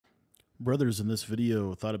Brothers, in this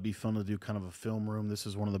video, thought it'd be fun to do kind of a film room. This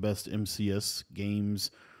is one of the best MCS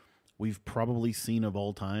games we've probably seen of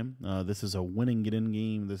all time. This is a winning get-in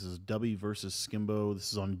game. This is W versus Skimbo.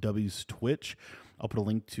 This is on W's Twitch. I'll put a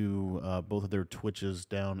link to both of their Twitches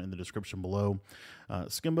down in the description below.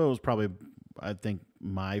 Skimbo is probably, I think,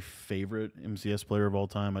 my favorite MCS player of all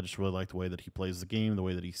time. I just really like the way that he plays the game, the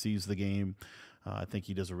way that he sees the game. I think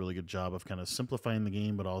he does a really good job of kind of simplifying the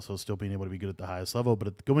game, but also still being able to be good at the highest level.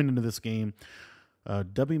 But going into this game,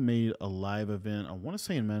 W made a live event, I want to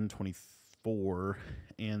say in Madden 24,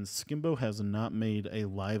 and Skimbo has not made a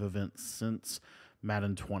live event since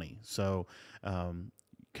Madden 20. So kind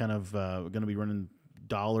of going to be running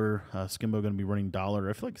dollar. Skimbo going to be running dollar.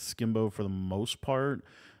 I feel like Skimbo, for the most part,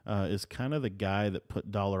 is kind of the guy that put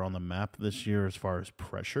dollar on the map this year as far as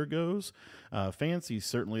pressure goes. Fancy's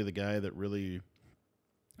certainly the guy that really,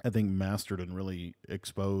 I think, mastered and really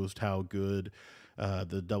exposed how good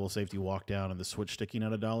the double safety walk down and the switch sticking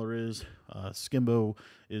out of dollar is. Skimbo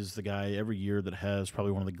is the guy every year that has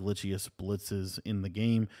probably one of the glitchiest blitzes in the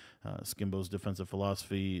game. Skimbo's defensive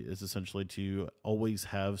philosophy is essentially to always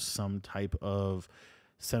have some type of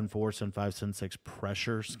Send 4, Send 5, Send 6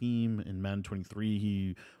 pressure scheme. In Madden 23,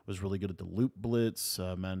 he was really good at the loop blitz.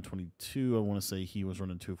 Madden 22, I want to say he was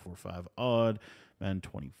running 2-4-5 odd. Madden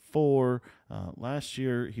 24, last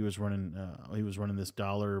year he was running this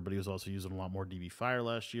dollar, but he was also using a lot more DB fire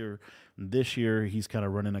last year. And this year he's kind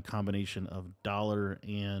of running a combination of dollar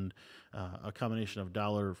and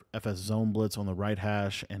FS zone blitz on the right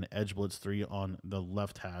hash and edge blitz 3 on the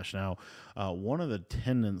left hash. Now, one of the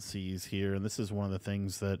tendencies here, and this is one of the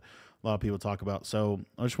things that a lot of people talk about. So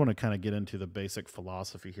I just want to kind of get into the basic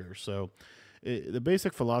philosophy here. So the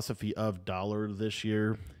basic philosophy of dollar this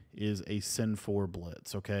year is a Send 4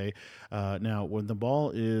 blitz, okay? Now, when the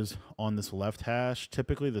ball is on this left hash,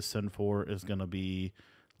 typically the Send 4 is going to be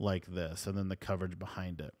like this, and then the coverage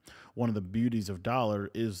behind it. One of the beauties of dollar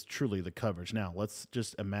is truly the coverage. Now, let's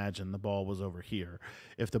just imagine the ball was over here.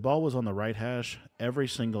 If the ball was on the right hash, every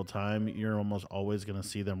single time, you're almost always going to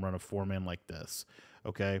see them run a 4-man like this,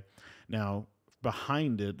 okay? Now,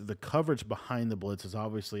 behind it, the coverage behind the blitz is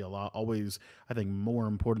obviously always, I think, more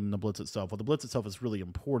important than the blitz itself. Well, the blitz itself is really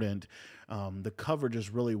important. The coverage is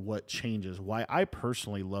really what changes. Why I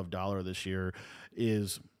personally love dollar this year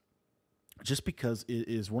is just because it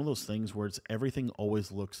is one of those things where everything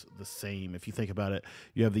always looks the same. If you think about it,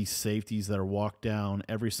 you have these safeties that are walked down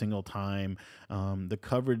every single time. The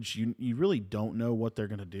coverage, you really don't know what they're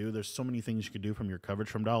going to do. There's so many things you could do from your coverage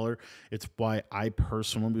from dollar. It's why I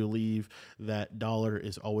personally believe that dollar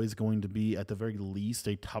is always going to be, at the very least,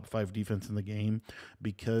 a top 5 defense in the game,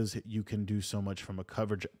 because you can do so much from a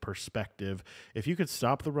coverage perspective. If you could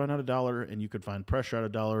stop the run out of dollar and you could find pressure out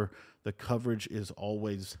of dollar, the coverage is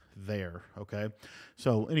always there, okay?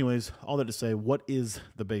 So anyways, all that to say, what is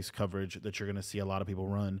the base coverage that you're going to see a lot of people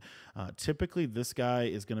run? Typically, this guy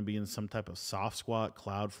is going to be in some type of soft squat,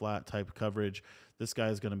 cloud flat type coverage. This guy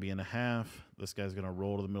is going to be in a half. This guy's going to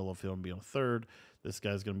roll to the middle of the field and be on a third. This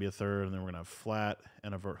guy's going to be a third, and then we're going to have flat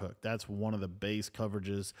and a vert hook. That's one of the base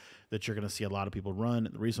coverages that you're going to see a lot of people run.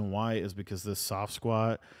 The reason why is because this soft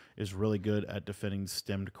squat is really good at defending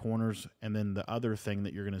stemmed corners. And then the other thing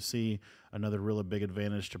that you're going to see, another really big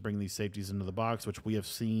advantage to bring these safeties into the box, which we have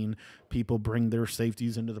seen people bring their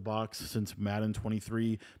safeties into the box since Madden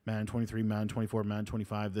 23, Madden 24, Madden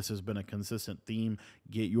 25. This has been a consistent theme.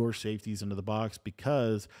 Get your safeties into the box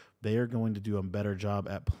because they are going to do a better job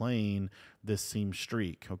at playing this seam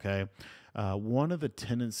streak, okay? One of the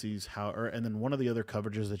tendencies, and then one of the other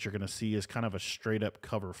coverages that you're going to see is kind of a straight-up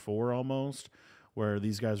cover 4 almost, where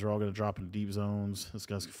these guys are all going to drop in deep zones. This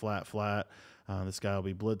guy's flat. This guy will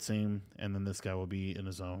be blitzing, and then this guy will be in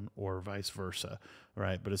a zone, or vice versa,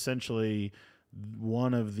 right? But essentially,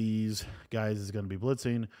 one of these guys is going to be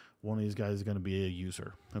blitzing. One of these guys is going to be a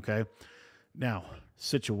user, okay? Now,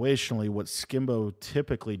 situationally, what Skimbo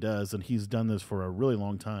typically does, and he's done this for a really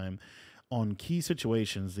long time, on key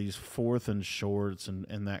situations, these 4th and shorts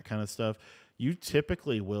and that kind of stuff, you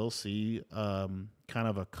typically will see kind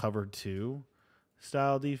of a cover 2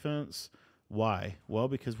 style defense. Why? Well,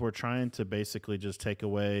 because we're trying to basically just take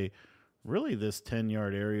away really this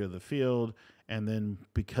 10-yard area of the field, and then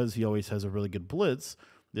because he always has a really good blitz,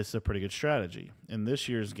 this is a pretty good strategy. In this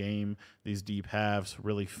year's game, these deep halves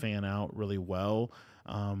really fan out really well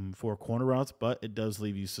for corner routes, but it does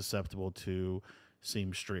leave you susceptible to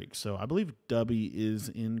seam streaks. So I believe Dubby is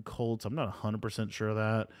in Colts. I'm not 100% sure of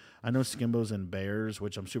that. I know Skimbo's in Bears,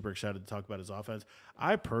 which I'm super excited to talk about his offense.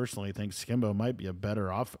 I personally think Skimbo might be a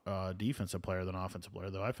better defensive player than offensive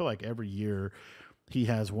player, though. I feel like every year he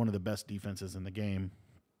has one of the best defenses in the game.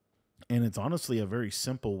 And it's honestly a very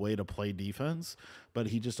simple way to play defense, but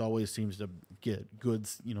he just always seems to get good,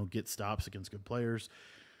 get stops against good players.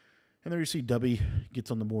 And there you see Dubby gets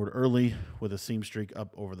on the board early with a seam streak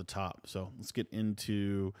up over the top. So let's get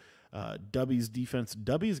into Dubby's defense.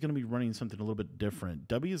 Dubby is going to be running something a little bit different.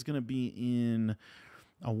 Dubby is going to be in,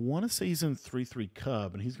 I want to say he's in 3-3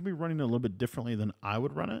 Cub, and he's going to be running a little bit differently than I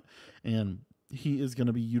would run it. And he is going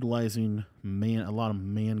to be utilizing a lot of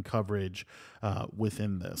man coverage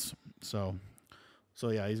within this. So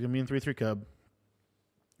yeah, he's going to be in 3-3 Cub.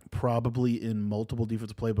 Probably in multiple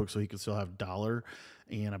defensive playbooks, so he could still have dollar,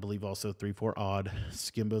 and I believe also 3-4 odd.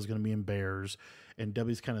 Skimbo is going to be in bears, and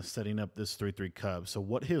Dubby's kind of setting up this 3-3 Cub. So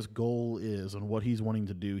what his goal is and what he's wanting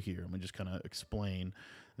to do here, I'm going to just kind of explain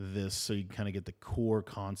this so you kind of get the core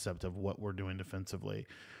concept of what we're doing defensively.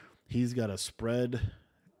 He's got a spread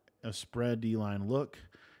D-line look,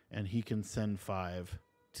 and he can send 5.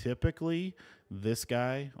 Typically, this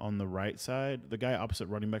guy on the right side, the guy opposite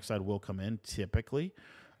running back side will come in typically.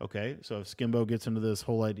 Okay, so if Skimbo gets into this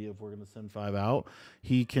whole idea of we're going to send 5 out,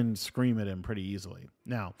 he can scream at him pretty easily.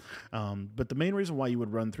 Now, but the main reason why you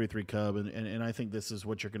would run 3-3 Cub, and I think this is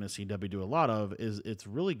what you're going to see W do a lot of, is it's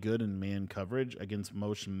really good in man coverage against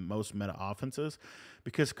most meta offenses,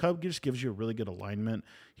 because Cub just gives you a really good alignment.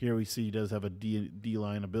 Here we see he does have a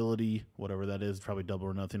D-line ability, whatever that is, probably double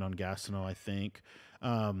or nothing on Gastineau, I think.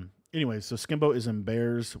 Anyway, so Skimbo is in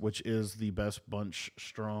bears, which is the best bunch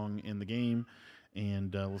strong in the game.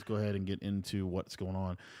 And let's go ahead and get into what's going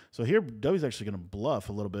on. So here, W's actually going to bluff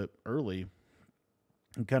a little bit early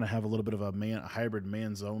and kind of have a little bit of a hybrid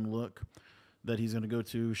man zone look that he's going to go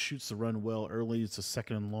to. Shoots the run well early. It's a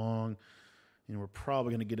 2nd and long. We're probably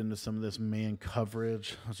going to get into some of this man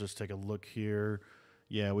coverage. Let's just take a look here.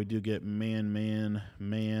 Yeah, we do get man,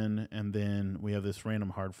 and then we have this random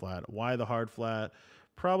hard flat. Why the hard flat?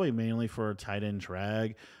 Probably mainly for a tight end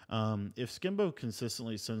drag. If Skimbo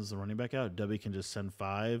consistently sends the running back out, W can just send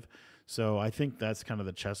 5. So I think that's kind of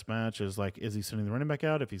the chess match, is like, is he sending the running back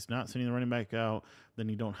out? If he's not sending the running back out, then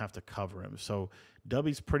you don't have to cover him. So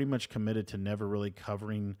W's pretty much committed to never really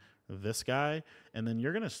covering this guy. And then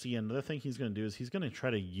you're going to see another thing he's going to do is he's going to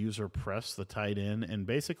try to user press the tight end and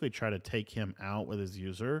basically try to take him out with his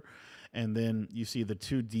user. And then you see the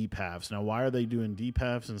 2 deep halves. Now, why are they doing deep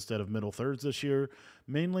halves instead of middle thirds this year?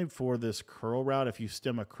 Mainly for this curl route. If you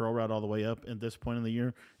stem a curl route all the way up at this point in the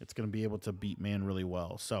year, it's going to be able to beat man really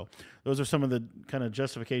well. So those are some of the kind of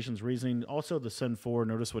justifications, reasoning. Also, the send 4,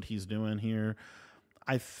 notice what he's doing here.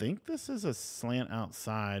 I think this is a slant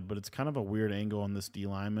outside, but it's kind of a weird angle on this D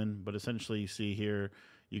lineman. But essentially, you see here,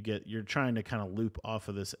 you're trying to kind of loop off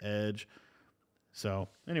of this edge. So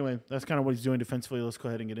anyway, that's kind of what he's doing defensively. Let's go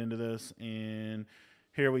ahead and get into this. And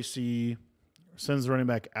here we see sends the running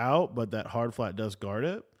back out, but that hard flat does guard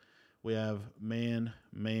it. We have man,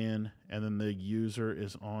 and then the user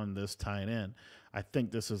is on this tight end. I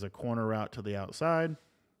think this is a corner route to the outside.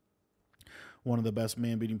 One of the best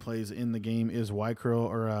man-beating plays in the game is Y-curl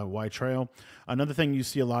or Y-trail. Another thing you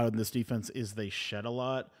see a lot in this defense is they shed a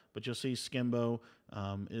lot, but you'll see Skimbo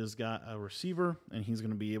is got a receiver, and he's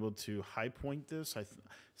going to be able to high point this.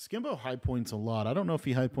 Skimbo high points a lot. I don't know if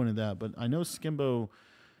he high pointed that, but I know Skimbo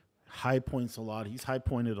high points a lot. He's high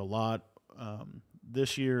pointed a lot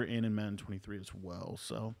this year and in Madden 23 as well.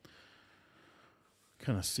 So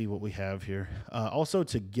kind of see what we have here. Also,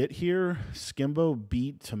 to get here, Skimbo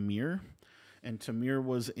beat Tamir, and Tamir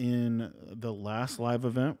was in the last live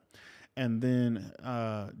event, and then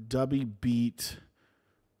Dubby beat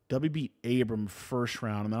Abram first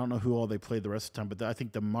round, and I don't know who all they played the rest of the time, but I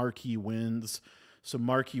think the marquee wins. So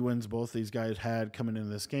marquee wins both these guys had coming into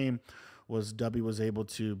this game was Dubby was able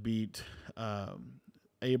to beat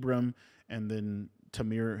Abram, and then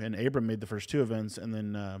Tamir, and Abram made the first 2 events, and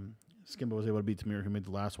then Skimbo was able to beat Tamir, who made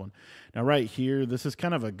the last one. Now right here, this is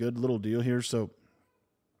kind of a good little deal here. So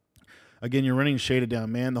again, you're running shaded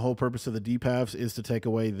down man. The whole purpose of the deep halves is to take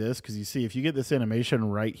away this, because you see if you get this animation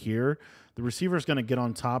right here, the receiver is going to get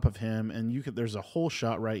on top of him, and there's a whole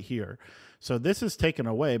shot right here. So this is taken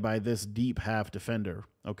away by this deep half defender.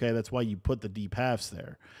 Okay, that's why you put the deep halves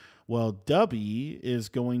there. Well, Dubby is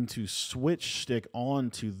going to switch stick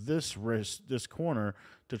onto this corner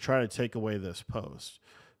to try to take away this post.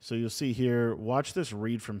 So you'll see here, watch this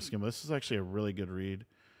read from Skimbo. This is actually a really good read.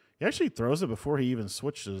 He actually throws it before he even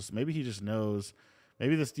switches. Maybe he just knows.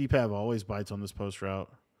 Maybe this deep half always bites on this post route.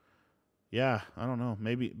 Yeah, I don't know.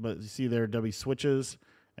 Maybe, but you see there, Dubby switches,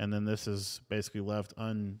 and then this is basically left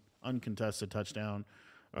uncontested touchdown.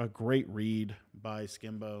 A great read by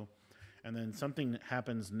Skimbo. And then something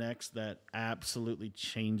happens next that absolutely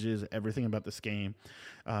changes everything about this game.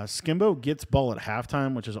 Skimbo gets ball at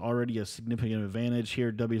halftime, which is already a significant advantage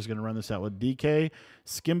here. W is going to run this out with DK.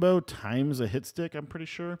 Skimbo times a hit stick, I'm pretty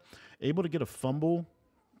sure. Able to get a fumble.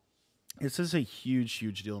 This is a huge,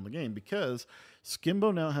 huge deal in the game because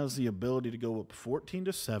Skimbo now has the ability to go up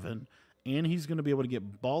 14-7, and he's going to be able to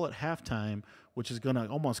get ball at halftime, which is going to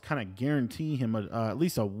almost kind of guarantee him at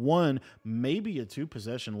least a 1, maybe a 2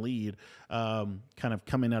 possession lead, kind of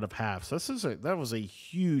coming out of half. So that was a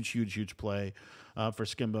huge, huge, huge play for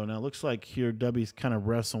Skimbo. Now it looks like here W's kind of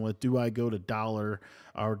wrestling with, do I go to dollar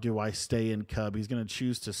or do I stay in Cub? He's going to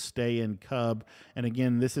choose to stay in Cub. And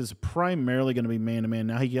again, this is primarily going to be man-to-man.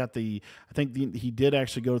 Now he got he did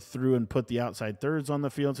actually go through and put the outside thirds on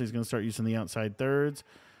the field, so he's going to start using the outside thirds.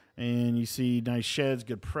 And you see nice sheds,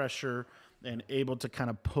 good pressure, and able to kind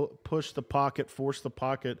of push the pocket, force the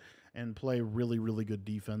pocket, and play really, really good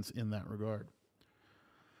defense in that regard.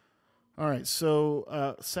 All right,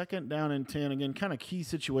 so second down and 10. Again, kind of key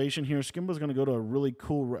situation here. Skimbo's going to go to a really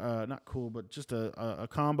cool, not cool, but just a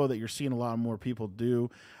combo that you're seeing a lot more people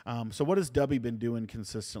do. So what has W been doing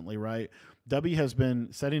consistently, right? W has been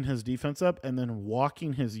setting his defense up and then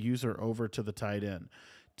walking his user over to the tight end.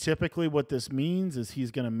 Typically what this means is he's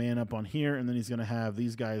going to man up on here, and then he's going to have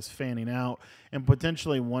these guys fanning out and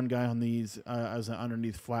potentially one guy on these as an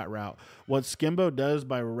underneath flat route. What Skimbo does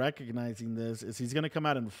by recognizing this is he's going to come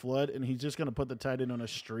out in flood, and he's just going to put the tight end on a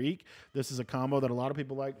streak. This is a combo that a lot of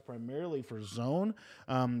people like primarily for zone,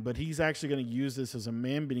 but he's actually going to use this as a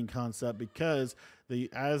man-beating concept because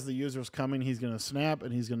as the user's coming, he's going to snap,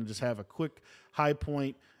 and he's going to just have a quick high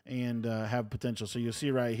point and have potential. So you'll see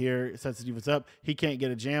right here, it sets the defense up. He can't get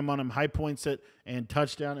a jam on him, high points it, and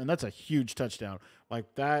touchdown. And that's a huge touchdown. Like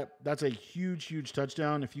that's a huge, huge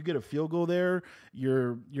touchdown. If you get a field goal there,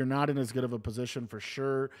 you're not in as good of a position for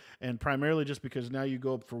sure. And primarily just because now you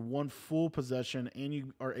go up for one full possession, and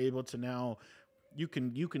you are able to now you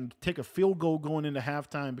can take a field goal going into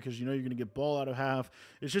halftime because you know you're going to get ball out of half.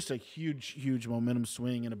 It's just a huge, huge momentum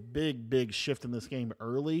swing and a big, big shift in this game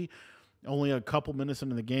early. Only a couple minutes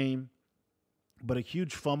into the game, but a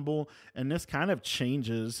huge fumble. And this kind of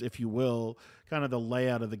changes, if you will, kind of the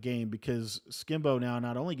layout of the game because Skimbo now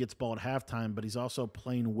not only gets ball at halftime, but he's also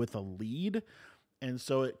playing with a lead. And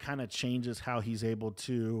so it kind of changes how he's able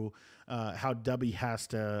to, how W's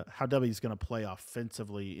going to play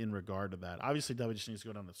offensively in regard to that. Obviously, W just needs to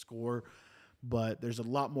go down and score, but there's a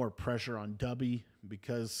lot more pressure on W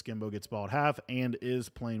because Skimbo gets ball at half and is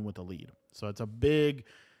playing with a lead. So it's a big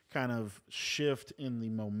kind of shift in the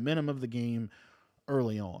momentum of the game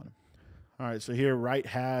early on. All right, so here, right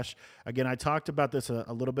hash. Again, I talked about this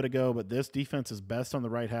a little bit ago, but this defense is best on the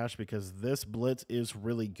right hash because this blitz is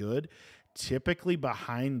really good. Typically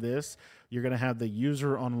behind this, you're going to have the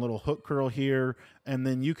user on a little hook curl here, and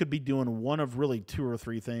then you could be doing one of really 2 or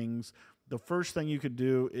 3 things. The first thing you could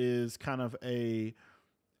do is kind of a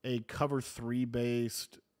cover 3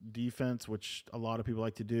 based defense, which a lot of people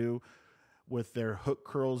like to do, with their hook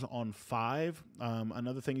curls on 5.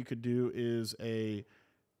 Another thing you could do is a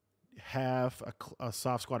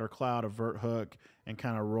soft squat or cloud, a vert hook, and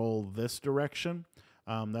kind of roll this direction.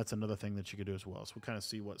 That's another thing that you could do as well. So we'll kind of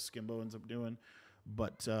see what Skimbo ends up doing.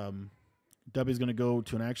 But W is going to go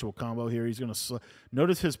to an actual combo here. He's going to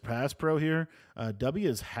notice his pass pro here. W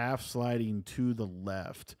is half sliding to the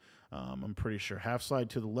left. I'm pretty sure half slide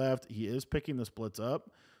to the left. He is picking this blitz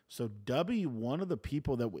up. So W, one of the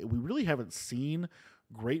people that we really haven't seen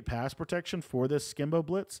great pass protection for this Skimbo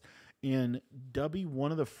blitz. And W,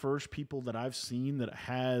 one of the first people that I've seen that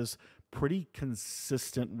has pretty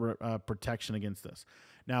consistent protection against this.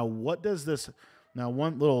 Now, what does this – now,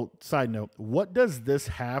 one little side note. What does this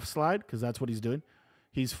half slide – because that's what he's doing.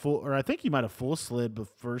 He's full – or I think he might have full slid the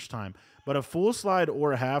first time. But a full slide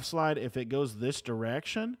or a half slide, if it goes this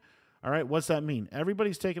direction – all right, what's that mean?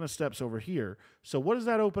 Everybody's taking a steps over here. So what does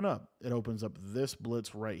that open up? It opens up this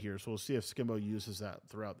blitz right here. So we'll see if Skimbo uses that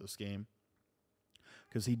throughout this game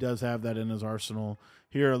because he does have that in his arsenal.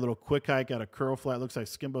 Here, a little quick hike out of curl flat. Looks like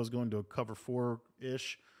Skimbo's going to a cover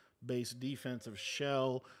 4-ish base defensive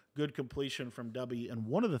shell. Good completion from W. And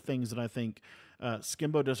one of the things that I think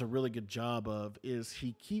Skimbo does a really good job of is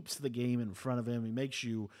he keeps the game in front of him. He makes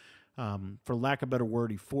you for lack of a better word,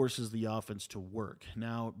 he forces the offense to work.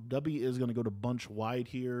 Now, W is going to go to bunch wide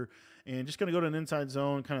here and just going to go to an inside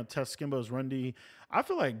zone, kind of test Skimbo's run D. I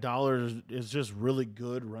feel like Dollar is just really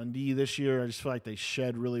good run D this year. I just feel like they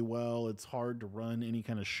shed really well. It's hard to run any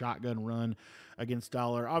kind of shotgun run against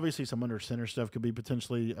Dollar. Obviously, some under center stuff could be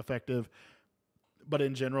potentially effective. But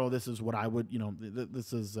in general, this is what I would,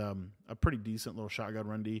 this is a pretty decent little shotgun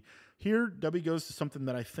run D. Here, W goes to something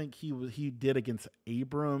that I think he did against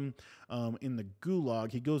Abram in the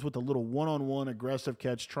Gulag. He goes with a little one-on-one aggressive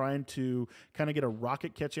catch, trying to kind of get a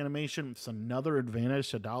rocket catch animation. It's another advantage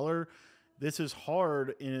to Dollar. This is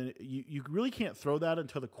hard, and you really can't throw that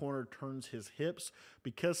until the corner turns his hips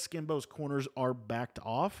because Skimbo's corners are backed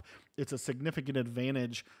off. It's a significant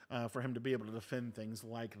advantage for him to be able to defend things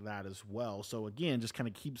like that as well. So, again, just kind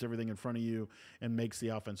of keeps everything in front of you and makes the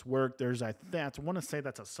offense work. I want to say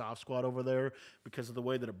that's a soft squat over there because of the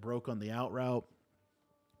way that it broke on the out route.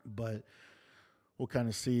 But we'll kind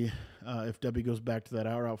of see if W goes back to that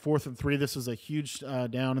out route. 4th and 3, this is a huge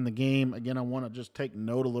down in the game. Again, I want to just take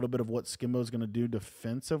note a little bit of what Skimbo is going to do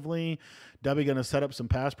defensively. W going to set up some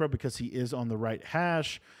pass pro because he is on the right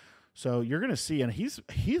hash. So you're going to see, and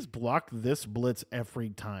he's blocked this blitz every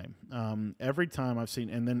time. Every time I've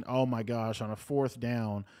seen, and then, oh my gosh, on a 4th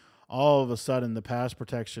down, all of a sudden the pass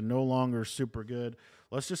protection no longer super good.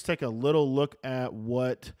 Let's just take a little look at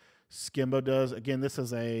what Skimbo does. Again, this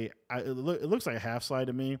is it looks like a half slide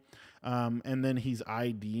to me. And then he's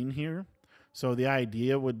IDing here. So the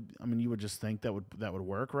idea you would just think that would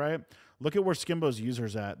work, right? Look at where Skimbo's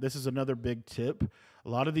user's at. This is another big tip. A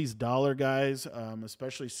lot of these dollar guys,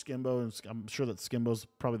 especially Skimbo, and I'm sure that Skimbo's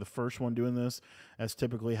probably the first one doing this. That's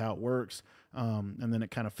typically how it works. And then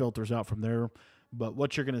it kind of filters out from there. But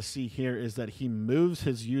what you're going to see here is that he moves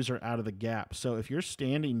his user out of the gap. So if you're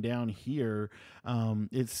standing down here,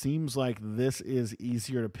 it seems like this is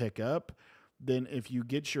easier to pick up than if you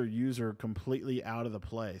get your user completely out of the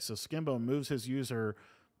play. So Skimbo moves his user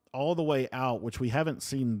all the way out, which we haven't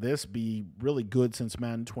seen this be really good since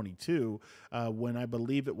Madden 22, when I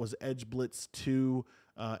believe it was Edge Blitz 2,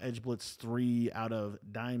 Edge Blitz 3 out of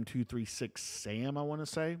Dime 236 Sam, I want to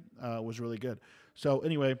say, was really good. So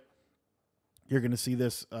anyway, you're going to see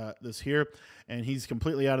this here, and he's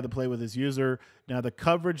completely out of the play with his user. Now, the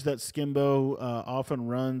coverage that Skimbo often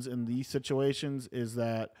runs in these situations is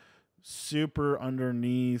that super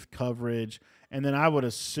underneath coverage, and then I would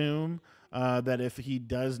assume that if he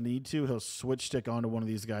does need to, he'll switch stick onto one of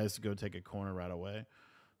these guys to go take a corner right away.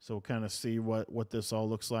 So we'll kind of see what this all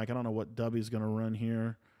looks like. I don't know what W's going to run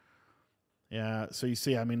here. Yeah, so you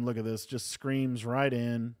see, look at this. Just screams right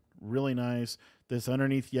in. Really nice. This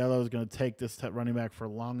underneath yellow is going to take this running back for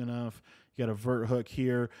long enough. You got a vert hook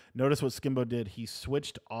here. Notice what Skimbo did. He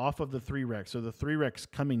switched off of the 3-rec. So the 3-rec's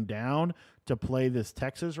coming down to play this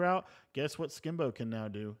Texas route. Guess what Skimbo can now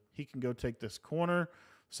do? He can go take this corner.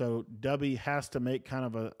 So W has to make kind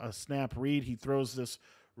of a snap read. He throws this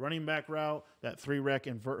running back route. That 3-rec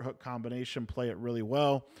and vert hook combination play it really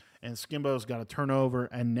well. And Skimbo's got a turnover.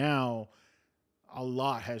 And now a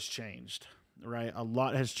lot has changed. Right, a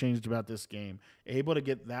lot has changed about this game. Able to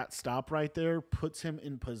get that stop right there puts him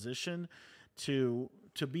in position to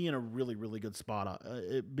be in a really, really good spot.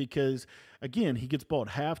 Because, again, he gets ball at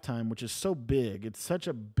halftime, which is so big. It's such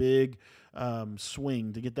a big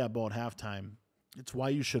swing to get that ball at halftime. It's why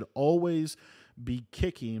you should always be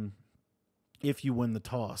kicking if you win the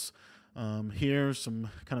toss. Here's some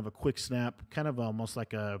kind of a quick snap, kind of almost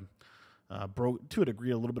like to a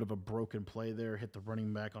degree, a little bit of a broken play there. Hit the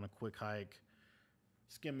running back on a quick hike.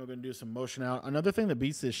 Skimbo going to do some motion out. Another thing that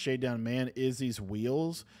beats this shade down man is these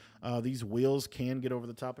wheels. These wheels can get over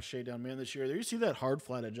the top of shade down man this year. There you see that hard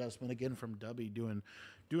flat adjustment again from W doing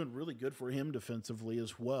really good for him defensively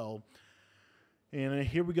as well. And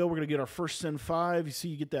here we go. We're going to get our first send 5. You see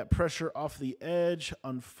you get that pressure off the edge.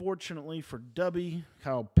 Unfortunately for W,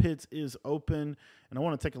 Kyle Pitts is open. And I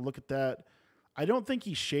want to take a look at that. I don't think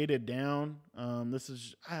he shaded down.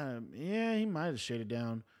 He might have shaded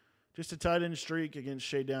down. Just a tight end streak against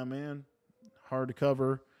shade down man. Hard to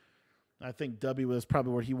cover. I think W was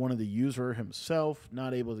probably where he wanted the user himself.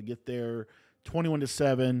 Not able to get there.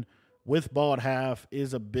 21-7 with ball at half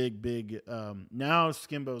is a big. Now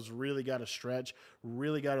Skimbo's really got to stretch,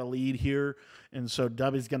 really got to lead here, and so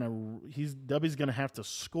W's gonna have to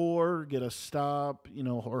score, get a stop,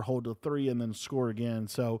 or hold to 3 and then score again.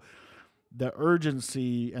 So the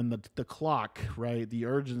urgency and the clock, right? The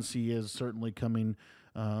urgency is certainly coming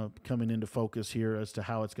into focus here as to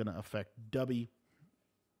how it's going to affect W.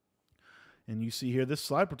 And you see here, this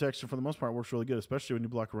slide protection for the most part works really good, especially when you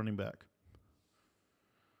block a running back.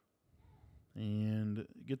 And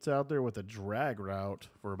gets out there with a drag route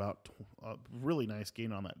for about a really nice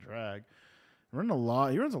gain on that drag. He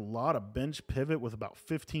runs a lot of bench pivot with about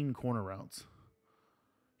 15 corner routes.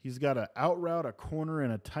 He's got an out route, a corner,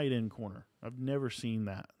 and a tight end corner. I've never seen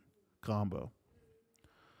that combo.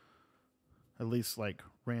 At least,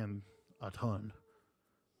 ran a ton.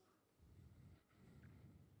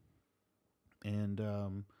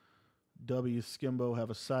 And W Skimbo have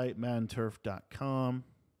a site, maddenturf.com.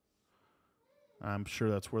 I'm sure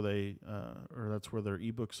that's where that's where their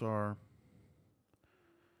ebooks are.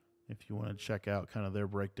 If you want to check out kind of their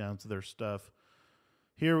breakdowns of their stuff.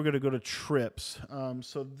 Here we're going to go to trips.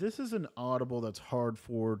 So this is an audible that's hard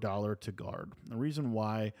for dollar to guard. The reason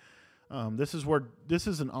why this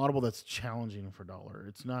is an audible that's challenging for dollar.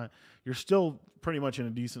 It's not. You're still pretty much in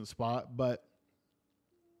a decent spot, but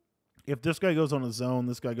if this guy goes on his own,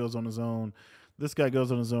 this guy goes on his own, this guy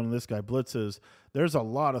goes on his own, and this guy blitzes, there's a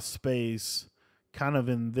lot of space kind of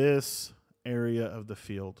in this area of the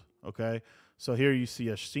field. Okay, so here you see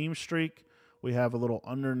a seam streak. We have a little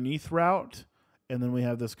underneath route. And then we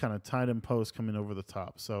have this kind of tight end post coming over the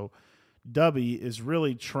top. So Dubby is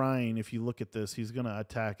really trying, if you look at this, he's going to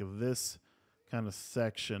attack this kind of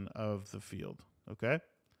section of the field. Okay?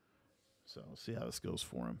 So we'll see how this goes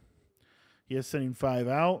for him. He is sending 5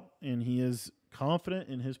 out, and he is confident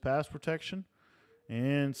in his pass protection.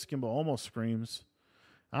 And Skimbo almost screams.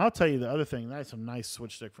 I'll tell you the other thing. That's a nice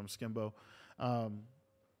switch stick from Skimbo.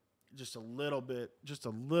 Just a little bit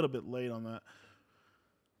late on that.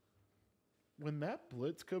 When that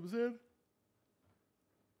blitz comes in,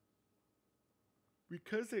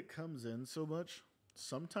 because it comes in so much,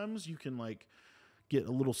 sometimes you can like get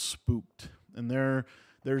a little spooked. And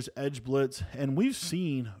there's edge blitz, and we've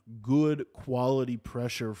seen good quality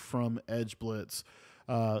pressure from edge blitz.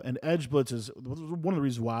 And edge blitz is one of the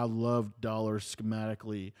reasons why I love dollar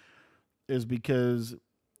schematically, is because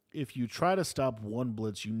if you try to stop one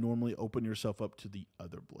blitz, you normally open yourself up to the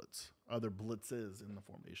other blitzes in the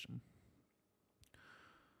formation.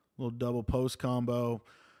 Little double post combo.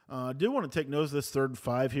 Did want to take notice of this 3rd and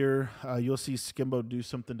 5 here. You'll see Skimbo do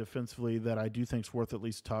something defensively that I do think is worth at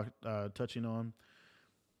least touching on,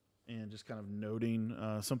 and just kind of noting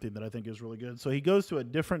something that I think is really good. So he goes to a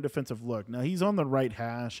different defensive look. Now he's on the right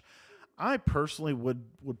hash. I personally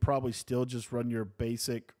would probably still just run your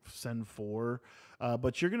basic send 4,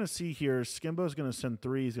 but you're going to see here Skimbo's going to send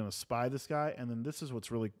 3. He's going to spy this guy, and then this is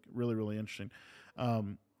what's really interesting.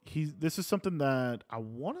 This is something that I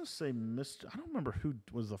want to say I don't remember who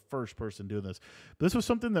was the first person doing this, but this was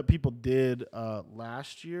something that people did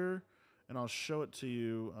last year, and I'll show it to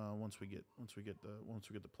you once we get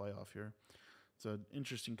the playoff here. It's an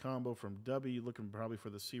interesting combo from W, looking probably for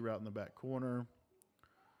the C route in the back corner.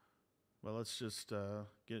 Well, let's just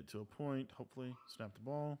get it to a point. Hopefully, snap the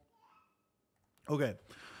ball. Okay.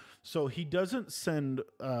 So he doesn't send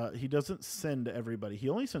everybody. He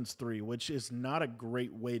only sends 3, which is not a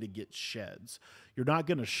great way to get sheds. You're not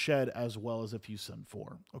going to shed as well as if you send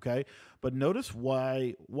 4, okay? But notice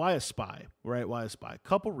why a spy, right? Why a spy?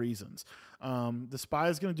 Couple reasons. The spy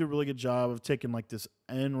is going to do a really good job of taking like this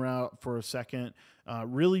end route for a second,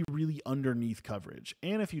 really underneath coverage.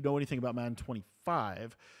 And if you know anything about Madden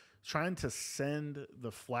 25, trying to send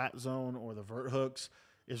the flat zone or the vert hooks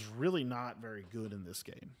is really not very good in this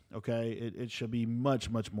game, okay? It should be much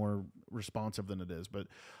more responsive than it is, but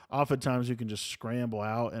oftentimes you can just scramble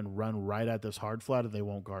out and run right at this hard flat and they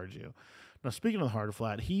won't guard you. Now, speaking of the hard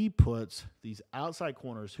flat, he puts these outside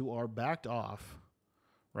corners who are backed off,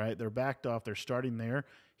 right? They're backed off. They're starting there.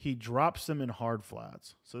 He drops them in hard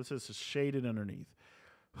flats. So this is shaded underneath.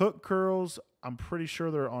 Hook curls, I'm pretty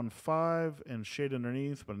sure they're on 5 and shaded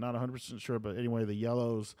underneath, but not 100% sure. But anyway, the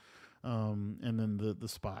yellows, and then the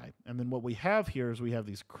spy. And then what we have here is we have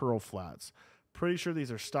these curl flats. Pretty sure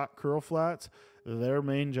these are stock curl flats. Their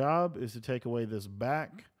main job is to take away this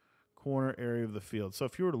back corner area of the field. So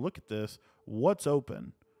if you were to look at this, what's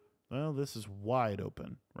open? Well, this is wide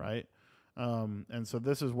open, right? And so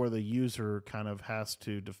this is where the user kind of has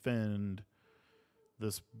to defend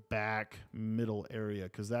this back middle area,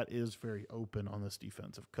 because that is very open on this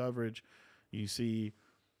defensive coverage. You see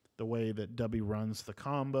the way that W runs the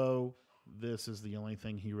combo. This is the only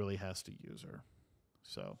thing he really has to use her.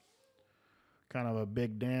 So kind of a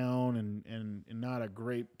big down and not a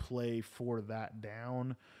great play for that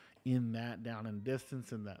down in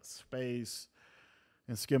distance, in that space.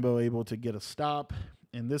 And Skimbo able to get a stop.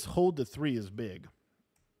 And this hold to 3 is big.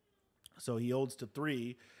 So he holds to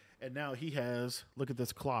 3. And now he has, look at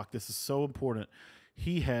this clock. This is so important.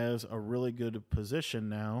 He has a really good position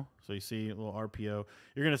now. So you see a little RPO.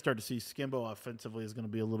 You're going to start to see Skimbo offensively is going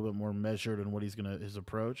to be a little bit more measured in what his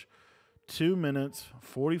approach. 2 minutes,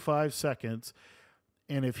 45 seconds.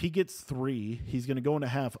 And if he gets 3, he's going to go into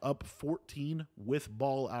half up 14 with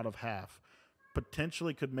ball out of half.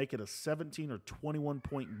 Potentially could make it a 17 or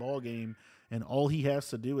 21-point ball game. And all he has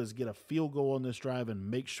to do is get a field goal on this drive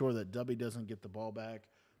and make sure that W doesn't get the ball back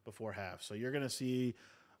before half. So you're going to see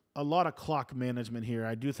a lot of clock management here.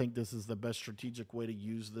 I do think this is the best strategic way to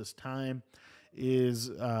use this time. is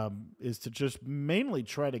to just mainly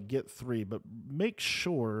try to get 3, but make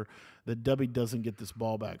sure that Dubby doesn't get this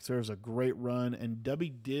ball back. So there's a great run, and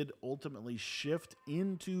Dubby did ultimately shift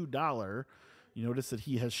into dollar. You notice that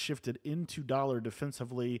he has shifted into dollar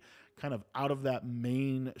defensively, kind of out of that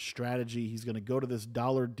main strategy. He's going to go to this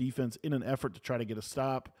dollar defense in an effort to try to get a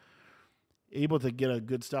stop, able to get a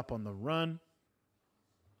good stop on the run.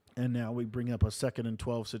 And now we bring up a 2nd and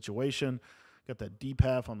 12 situation. Got that deep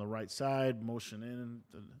half on the right side, motion in.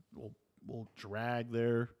 We'll drag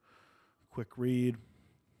there. Quick read.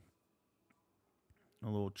 A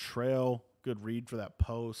little trail. Good read for that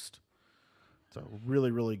post. It's a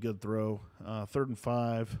really, really good throw. 3rd and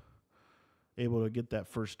 5. Able to get that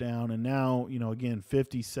first down. And now, again,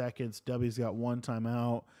 50 seconds. Dubby's got 1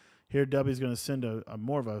 timeout. Here, Dubby's going to send a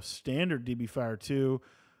more of a standard DB fire, too.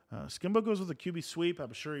 Skimbo goes with a QB sweep.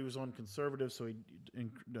 I'm sure he was on conservative, so he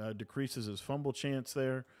decreases his fumble chance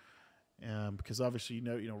there. Because obviously,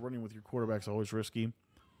 running with your quarterback is always risky. And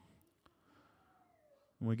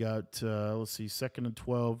we got, 2nd and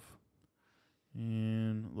 12.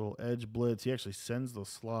 And a little edge blitz. He actually sends the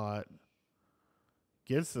slot.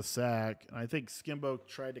 Gets the sack. And I think Skimbo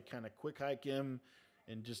tried to kind of quick hike him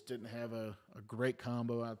and just didn't have a great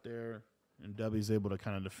combo out there. And Dubby's able to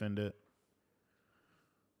kind of defend it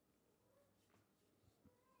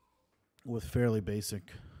with fairly basic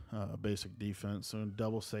defense. So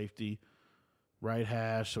double safety, right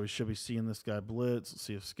hash. So we should be seeing this guy blitz. Let's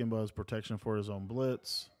see if Skimbo has protection for his own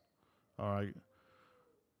blitz. All right.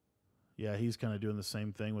 Yeah, he's kind of doing the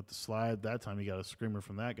same thing with the slide. That time he got a screamer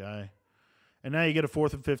from that guy. And now you get a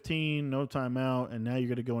 4th and 15, no timeout, and now you're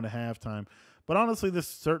going to go into halftime. But honestly, this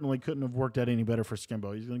certainly couldn't have worked out any better for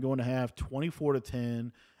Skimbo. He's going to go into half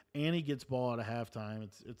 24-10, and he gets ball out of halftime.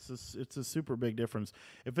 It's a super big difference.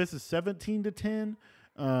 If this is 17-10,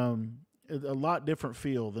 a lot different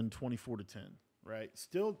feel than 24-10, right?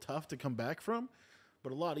 Still tough to come back from,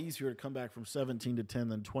 but a lot easier to come back from 17-10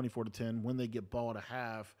 than 24-10 when they get ball at a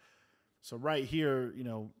half. So right here,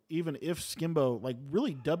 even if Skimbo,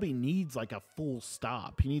 really Dubby needs a full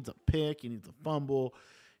stop. He needs a pick. He needs a fumble.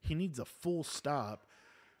 He needs a full stop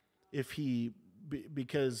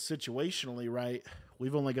because situationally, right,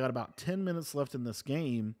 we've only got about 10 minutes left in this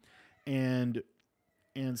game. And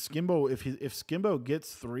Skimbo, if Skimbo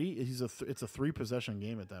gets 3, it's a 3-possession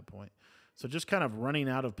game at that point. So just kind of running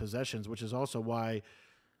out of possessions, which is also why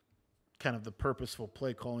kind of the purposeful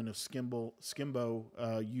play calling of Skimbo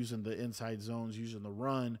using the inside zones, using the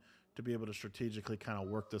run to be able to strategically kind of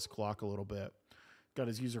work this clock a little bit. Got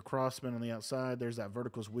his user crossman on the outside. There's that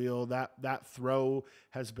verticals wheel. That throw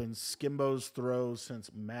has been Skimbo's throw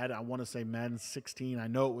since Madden. I want to say Madden 16. I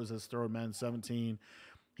know it was his throw in Madden 17.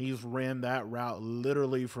 He's ran that route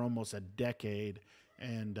literally for almost a decade.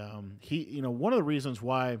 And one of the reasons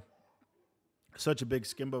why I'm such a big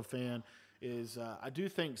Skimbo fan is I do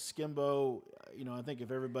think Skimbo, I think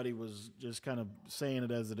if everybody was just kind of saying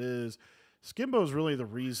it as it is, Skimbo is really the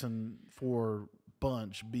reason for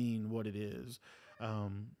bunch being what it is.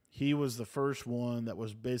 He was the first one that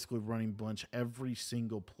was basically running bunch every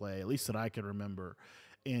single play, at least that I can remember.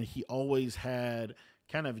 And he always had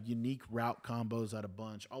kind of unique route combos out of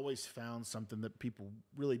bunch, always found something that people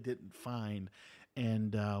really didn't find.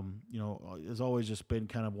 And, has always just been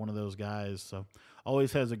kind of one of those guys. So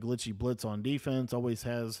always has a glitchy blitz on defense, always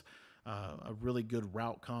has a really good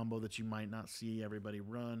route combo that you might not see everybody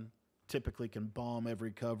run, typically can bomb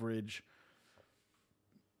every coverage.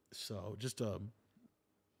 So just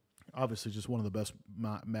obviously just one of the best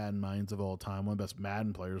Madden minds of all time, one of the best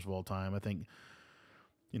Madden players of all time. I think,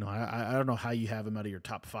 I don't know how you have him out of your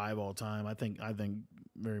top 5 all time. I think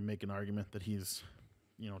Mary make an argument that he's,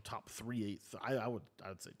 top 3. I would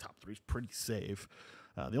say top 3 is pretty safe.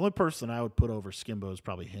 The only person I would put over Skimbo is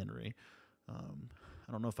probably Henry.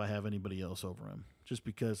 I don't know if I have anybody else over him, just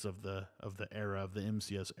because of the era of the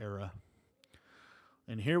MCS era.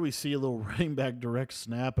 And here we see a little running back direct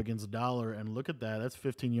snap against Dollar, and look at that. That's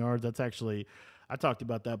 15 yards. That's actually, I talked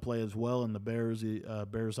about that play as well in the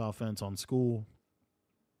Bears offense on school.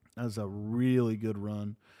 That was a really good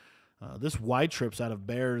run. This wide trips out of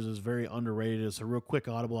Bears is very underrated. It's a real quick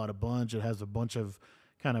audible out of bunch. It has a bunch of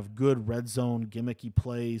kind of good red zone gimmicky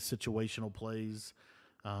plays, situational plays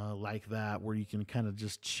like that, where you can kind of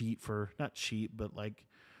just not cheat, but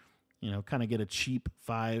kind of get a cheap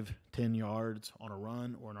 5-10 yards on a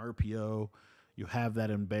run or an RPO. You have that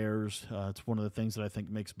in Bears. It's one of the things that I think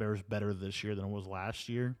makes Bears better this year than it was last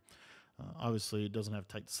year. Obviously, it doesn't have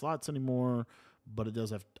tight slots anymore, but it does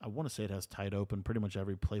have, I want to say it has tight open. Pretty much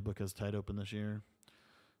every playbook has tight open this year.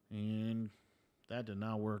 And that did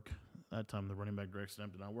not work. That time the running back direct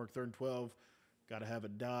snap did not work. 3rd and 12. Got to have a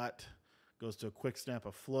dot. goes to a quick snap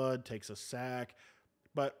of flood, takes a sack.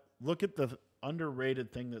 But look at the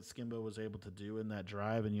underrated thing that Skimbo was able to do in that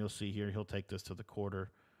drive, and you'll see here he'll take this to the quarter.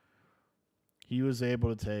 He was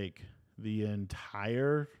able to take the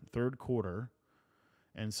entire third quarter,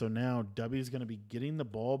 and so now W's going to be getting the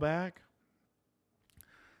ball back.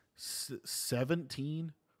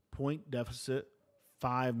 17-point deficit,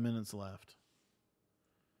 5 minutes left.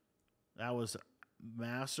 That was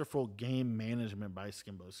masterful game management by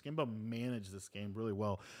Skimbo. Skimbo managed this game really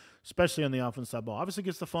well, especially on the offensive side ball. Obviously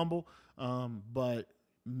gets the fumble, but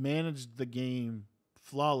managed the game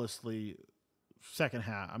flawlessly second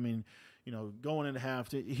half. I mean, going into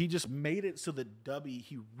half, he just made it so that W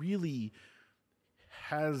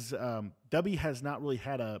has not really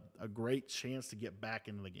had a great chance to get back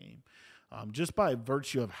into the game. Just by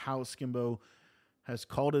virtue of how Skimbo has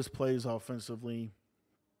called his plays offensively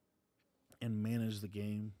and managed the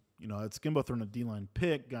game. It's Skimbo throwing a D-line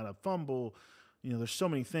pick, got a fumble. There's so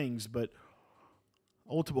many things, but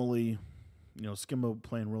ultimately, Skimbo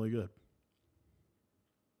playing really good.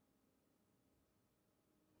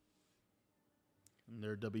 And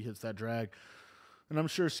there W hits that drag. And I'm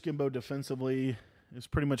sure Skimbo defensively is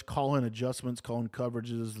pretty much calling adjustments, calling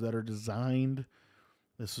coverages that are designed.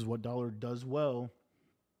 This is what Dollar does well.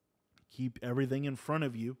 Keep everything in front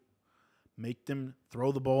of you. Make them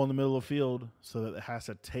throw the ball in the middle of the field so that it has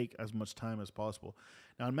to take as much time as possible.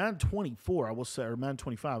 Now, in Madden 24, I will say, or Madden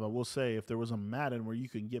 25, I will say, if there was a Madden where you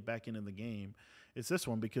can get back into the game, it's this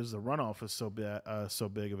one because the runoff is so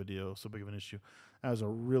big of a deal, so big of an issue. That was a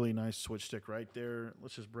really nice switch stick right there.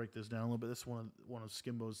 Let's just break this down a little bit. This is one of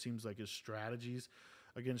Skimbo's seems like his strategies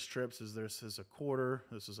against trips is this is a quarter,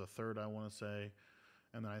 this is a third, I want to say,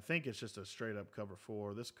 and then I think it's just a straight up cover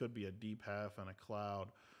 4. This could be a deep half and a cloud.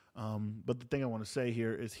 But the thing I want to say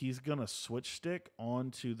here is he's going to switch stick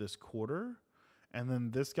onto this quarter, and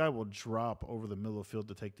then this guy will drop over the middle of the field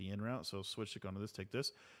to take the in route. So switch stick onto this, take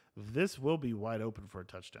this. This will be wide open for a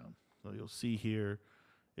touchdown. So you'll see here,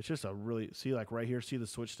 it's just a really, see like right here, see the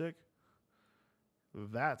switch stick?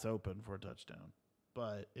 That's open for a touchdown.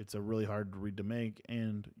 But it's a really hard read to make,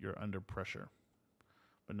 and you're under pressure.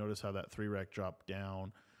 But notice how that 3-rec dropped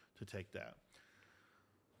down to take that.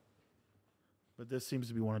 But this seems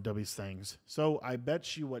to be one of W's things. So I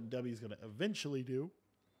bet you what W's going to eventually do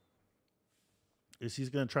is he's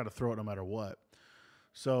going to try to throw it no matter what.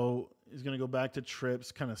 So he's going to go back to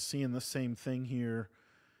trips, kind of seeing the same thing here.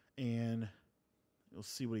 And you'll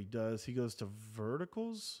see what he does. He goes to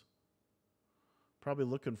verticals. Probably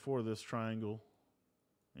looking for this triangle.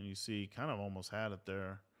 And you see kind of almost had it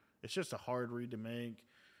there. It's just a hard read to make.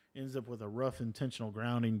 Ends up with a rough intentional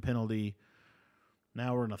grounding penalty.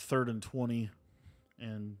 Now we're in a 3rd and 20.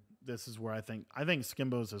 And this is where I think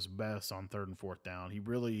Skimbo's his best on 3rd and 4th down. He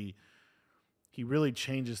really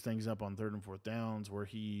changes things up on 3rd and 4th downs where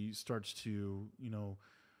he starts to,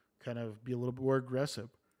 kind of be a little bit more aggressive.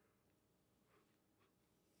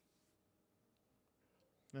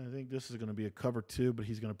 And I think this is going to be a cover 2, but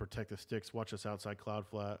he's going to protect the sticks. Watch this outside cloud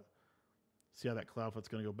flat. See how that cloud flat's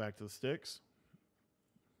going to go back to the sticks.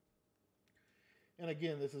 And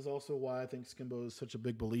again, this is also why I think Skimbo is such a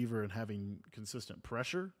big believer in having consistent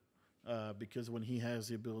pressure, because when he has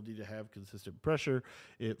the ability to have consistent pressure,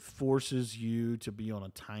 it forces you to be on a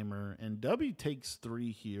timer. And W takes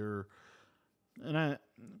 3 here, and I'm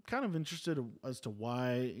kind of interested as to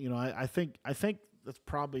why. I think that's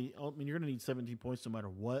probably. I mean, you're going to need 17 points no matter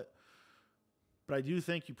what. But I do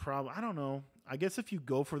think you probably. I don't know. I guess if you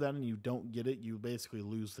go for that and you don't get it, you basically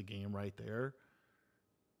lose the game right there.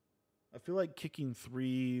 I feel like kicking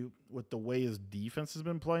 3 with the way his defense has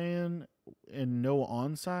been playing and no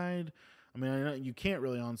onside. I mean, I know you can't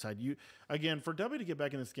really onside. Again, for W to get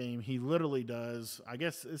back in this game, he literally does. I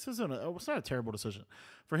guess it's not a terrible decision.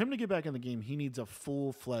 For him to get back in the game, he needs a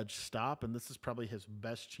full-fledged stop, and this is probably his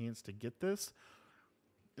best chance to get this.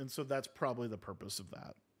 And so that's probably the purpose of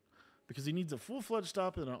that. Because he needs a full-fledged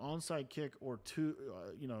stop and an onside kick or 2.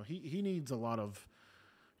 He needs a lot of...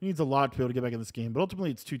 He needs a lot to be able to get back in this game, but ultimately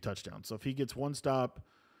it's 2 touchdowns. So if he gets 1 stop,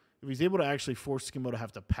 if he's able to actually force Skimbo to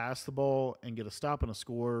have to pass the ball and get a stop and a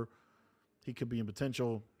score, he could be in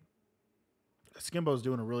potential. Skimbo's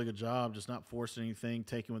doing a really good job, just not forcing anything,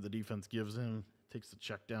 taking what the defense gives him. Takes the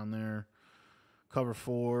check down there. Cover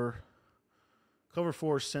 4. Cover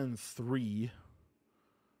 4, send 3.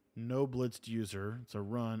 No blitzed user. It's a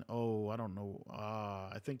run. Oh, I don't know.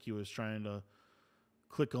 I think he was trying to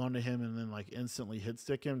click onto him and then instantly hit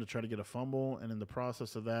stick him to try to get a fumble. And in the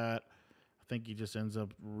process of that, I think he just ends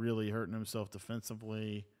up really hurting himself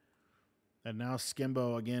defensively. And now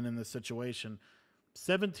Skimbo again in this situation.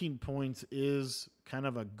 17 points is kind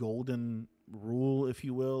of a golden rule, if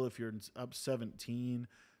you will. If you're up 17,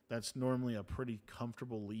 that's normally a pretty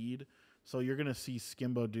comfortable lead. So you're going to see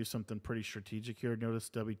Skimbo do something pretty strategic here. Notice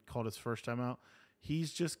W called his first time out.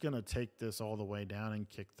 He's just going to take this all the way down and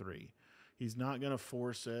kick 3. He's not going to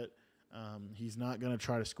force it. He's not going to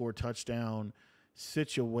try to score a touchdown.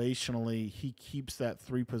 Situationally, he keeps that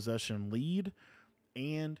 3-possession lead,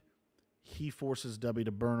 and he forces W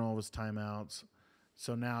to burn all his timeouts.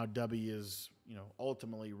 So now W is,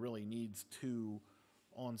 ultimately really needs 2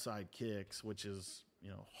 onside kicks, which is,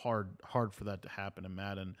 hard for that to happen in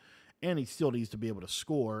Madden. And he still needs to be able to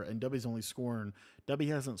score, and W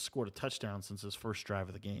hasn't scored a touchdown since his first drive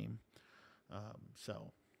of the game.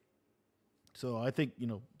 So I think,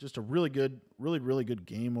 just a really good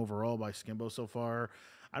game overall by Skimbo so far.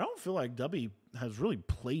 I don't feel like W has really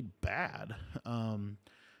played bad.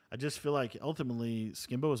 I just feel like ultimately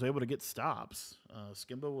Skimbo was able to get stops.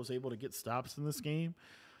 Skimbo was able to get stops in this game.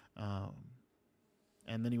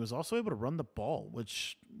 And then he was also able to run the ball,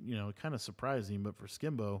 which, kind of surprising. But for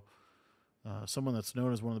Skimbo, someone that's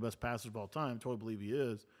known as one of the best passers of all time, totally believe he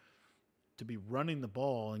is, to be running the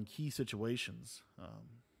ball in key situations,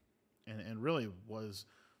 and really was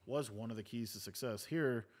one of the keys to success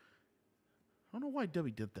here. I don't know why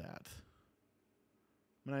W did that.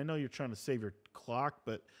 I mean, I know you're trying to save your clock,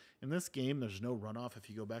 but in this game, there's no runoff if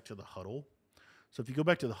you go back to the huddle. So if you go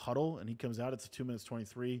back to the huddle and he comes out, it's 2 minutes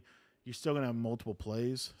 23. You're still going to have multiple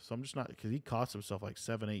plays. So I'm just not, because he cost himself like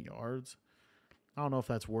 7-8 yards. I don't know if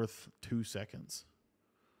that's worth 2 seconds.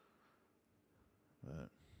 But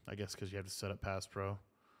I guess because you have to set up pass pro.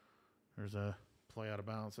 There's a play out of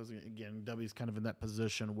bounds. Again, W's kind of in that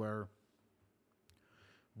position where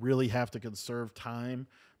really have to conserve time,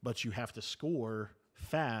 but you have to score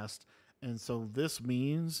fast. And so this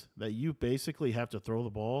means that you basically have to throw the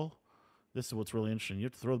ball. This is what's really interesting. You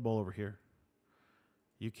have to throw the ball over here.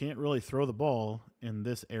 You can't really throw the ball in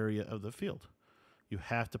this area of the field. You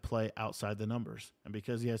have to play outside the numbers. And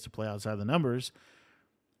because he has to play outside the numbers,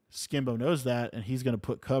 Skimbo knows that, and he's going to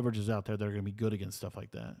put coverages out there that are going to be good against stuff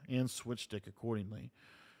like that and switch stick accordingly.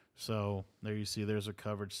 So there you see there's a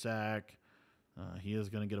coverage sack. He is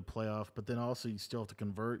going to get a playoff, but then also you still have to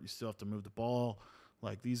convert. You still have to move the ball.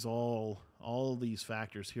 Like these all these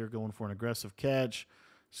factors here going for an aggressive catch.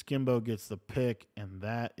 Skimbo gets the pick, and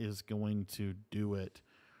that is going to do it.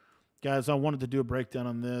 Guys, I wanted to do a breakdown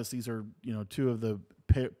on this. These are, 2 of the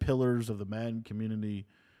pillars of the Madden community.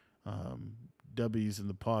 W's in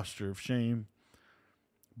the posture of shame.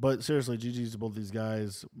 But seriously, GG's to both these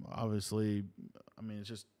guys. Obviously, I mean, it's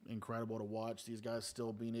just incredible to watch these guys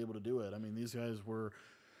still being able to do it. I mean, these guys were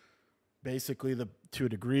basically, to a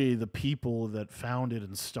degree, the people that founded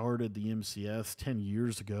and started the MCS 10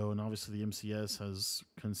 years ago. And obviously the MCS has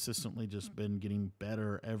consistently just been getting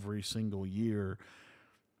better every single year.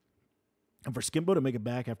 And for Skimbo to make it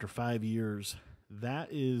back after 5 years, that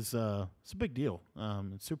is it's a big deal.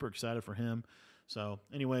 Super excited for him. So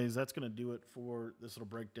anyways, that's going to do it for this little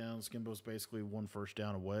breakdown. Skimbo's basically 1 first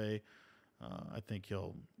down away. I think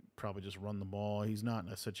he'll probably just run the ball. He's not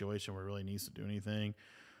in a situation where he really needs to do anything.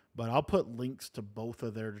 But I'll put links to both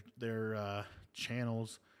of their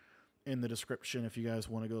channels in the description if you guys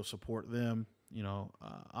want to go support them,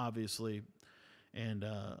 obviously. And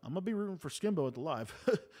I'm going to be rooting for Skimbo at the live.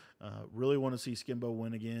 Really want to see Skimbo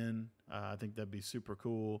win again. I think that'd be super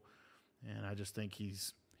cool. And I just think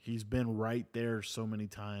he's been right there so many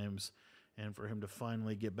times. And for him to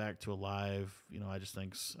finally get back to a live, I just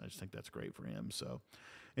think that's great for him. So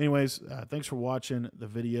anyways, thanks for watching the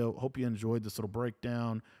video. Hope you enjoyed this little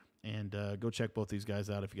breakdown. And go check both these guys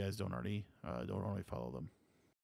out if you guys don't already follow them.